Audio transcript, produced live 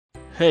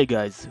Hey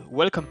guys,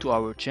 welcome to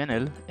our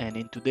channel, and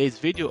in today's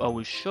video I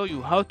will show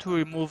you how to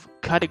remove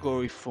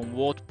category from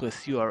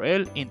WordPress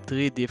URL in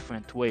 3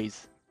 different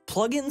ways.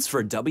 Plugins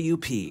for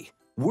WP,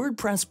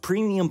 WordPress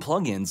premium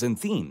plugins and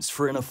themes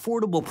for an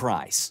affordable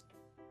price.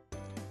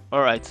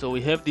 Alright, so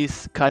we have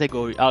this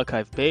category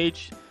archive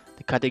page.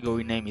 The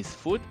category name is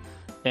food,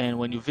 and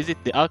when you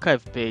visit the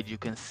archive page you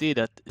can see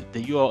that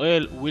the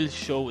URL will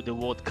show the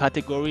word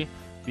category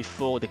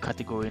before the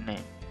category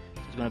name.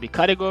 It's going to be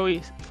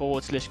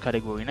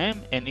category/category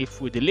name, and if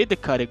we delete the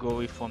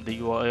category from the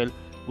URL,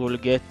 we'll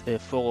get a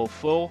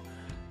 404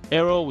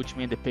 error, which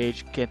means the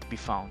page can't be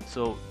found.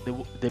 So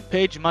the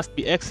page must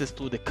be accessed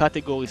through the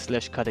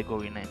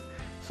category/category name.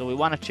 So we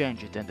want to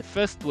change it, and the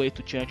first way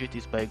to change it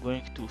is by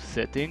going to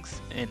settings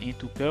and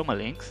into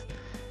permalinks,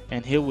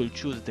 and here we'll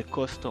choose the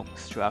custom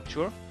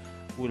structure.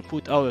 We'll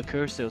put our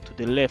cursor to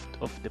the left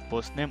of the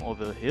post name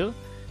over here,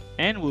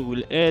 and we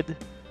will add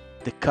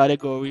the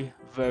category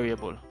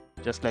variable,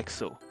 just like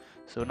so.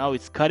 So now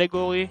it's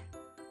category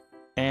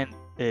and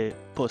a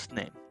post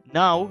name.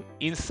 Now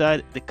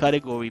inside the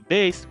category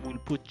base we'll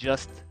put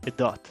just a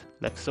dot,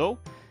 like so,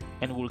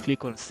 and we'll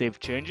click on save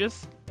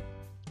changes.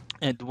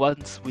 And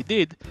once we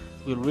did,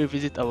 we'll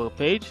revisit our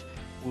page,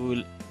 we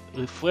will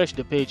refresh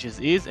the page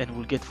as is, and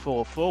we'll get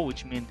 404,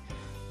 which means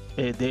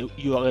the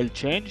URL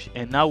change.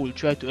 And now we'll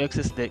try to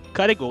access the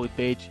category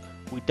page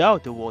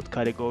without the word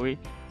category,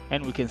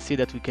 and we can see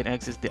that we can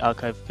access the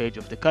archive page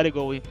of the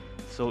category.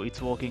 So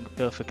it's working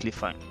perfectly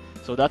fine.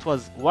 So that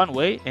was one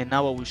way, and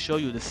now I will show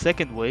you the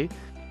second way.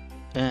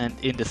 And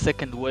in the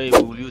second way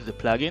we will use the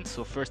plugin.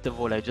 So first of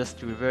all, I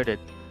just reverted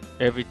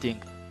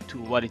everything to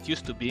what it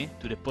used to be,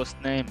 to the post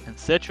name,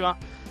 etc.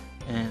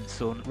 And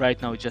so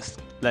right now it just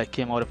like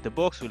came out of the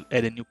box. We'll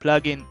add a new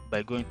plugin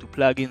by going to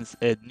plugins,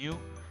 add new,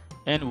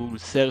 and we will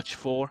search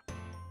for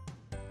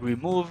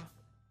remove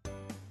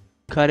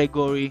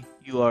category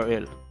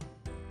URL.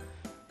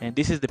 And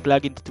this is the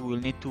plugin that we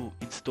will need to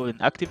install and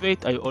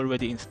activate. I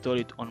already installed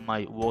it on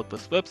my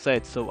WordPress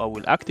website, so I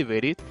will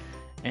activate it.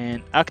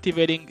 And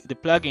activating the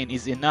plugin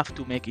is enough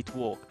to make it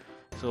work.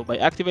 So by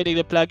activating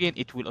the plugin,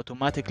 it will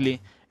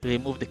automatically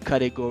remove the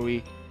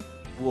category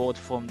word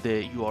from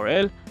the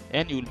URL,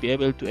 and you will be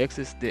able to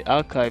access the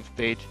archive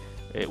page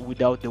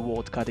without the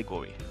word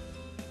category.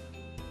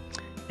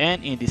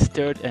 And in this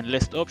third and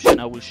last option,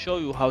 I will show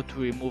you how to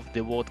remove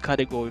the word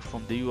category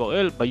from the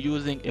URL by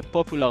using a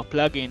popular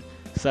plugin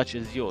such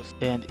as Yoast.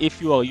 And if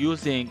you are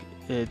using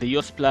the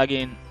Yoast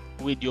plugin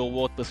with your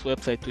WordPress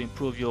website to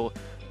improve your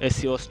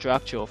SEO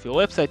structure of your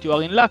website, you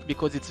are in luck,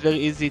 because it's very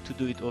easy to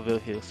do it over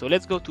here. So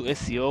let's go to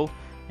SEO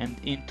and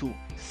into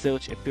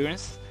search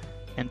appearance,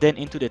 and then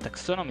into the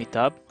taxonomy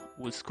tab.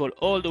 We'll scroll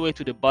all the way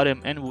to the bottom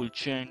and we'll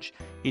change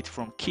it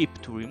from keep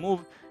to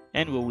remove,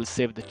 and we will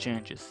save the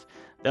changes.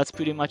 That's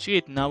pretty much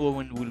it. Now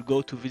when we'll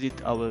go to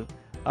visit our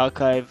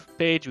archive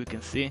page, we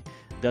can see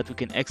that we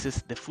can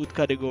access the food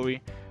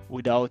category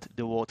without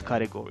the word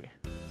category.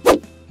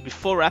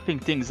 Before wrapping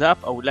things up,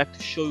 I would like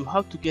to show you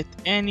how to get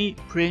any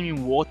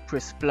premium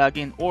WordPress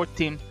plugin or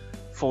theme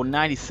for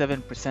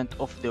 97%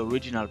 off the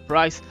original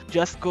price.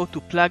 Just go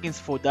to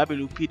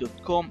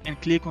PluginsForWP.com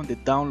and click on the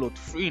download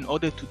free in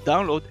order to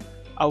download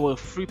our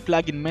free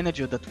plugin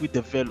manager that we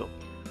developed.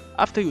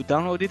 After you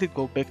download it,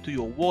 go back to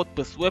your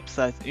WordPress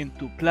website,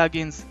 into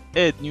plugins,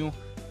 add new,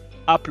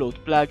 upload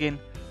plugin,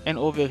 and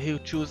over here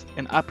choose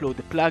and upload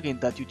the plugin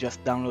that you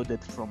just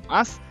downloaded from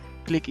us.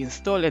 Click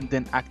install and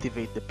then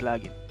activate the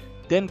plugin.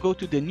 Then go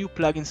to the new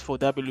plugins for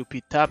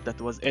WP tab that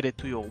was added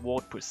to your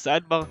WordPress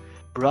sidebar.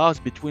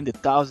 Browse between the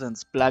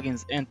thousands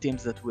plugins and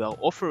themes that we are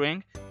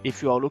offering.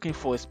 If you are looking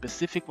for a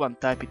specific one,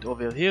 type it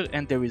over here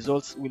and the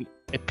results will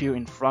appear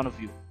in front of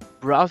you.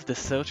 Browse the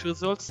search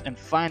results and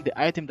find the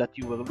item that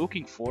you were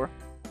looking for.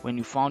 When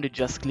you found it,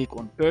 just click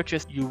on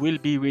purchase. You will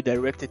be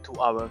redirected to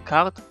our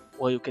cart,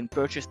 where you can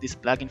purchase this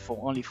plugin for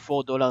only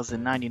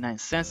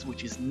 $4.99,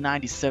 which is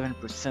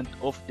 97%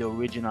 off the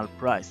original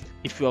price.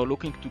 If you are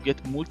looking to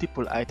get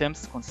multiple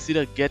items,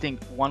 consider getting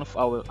one of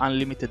our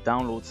unlimited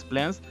downloads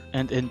plans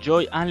and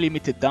enjoy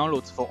unlimited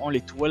downloads for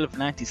only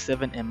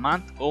 $12.97 a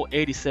month or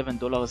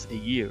 $87 a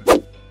year.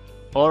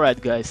 Alright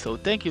guys, so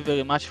thank you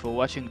very much for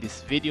watching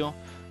this video.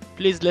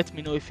 Please let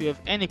me know if you have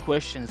any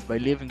questions by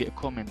leaving a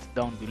comment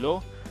down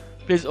below.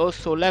 Please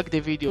also like the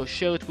video,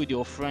 share it with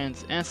your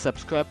friends, and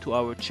subscribe to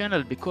our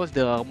channel, because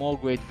there are more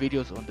great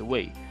videos on the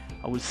way.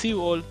 I will see you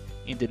all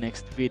in the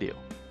next video.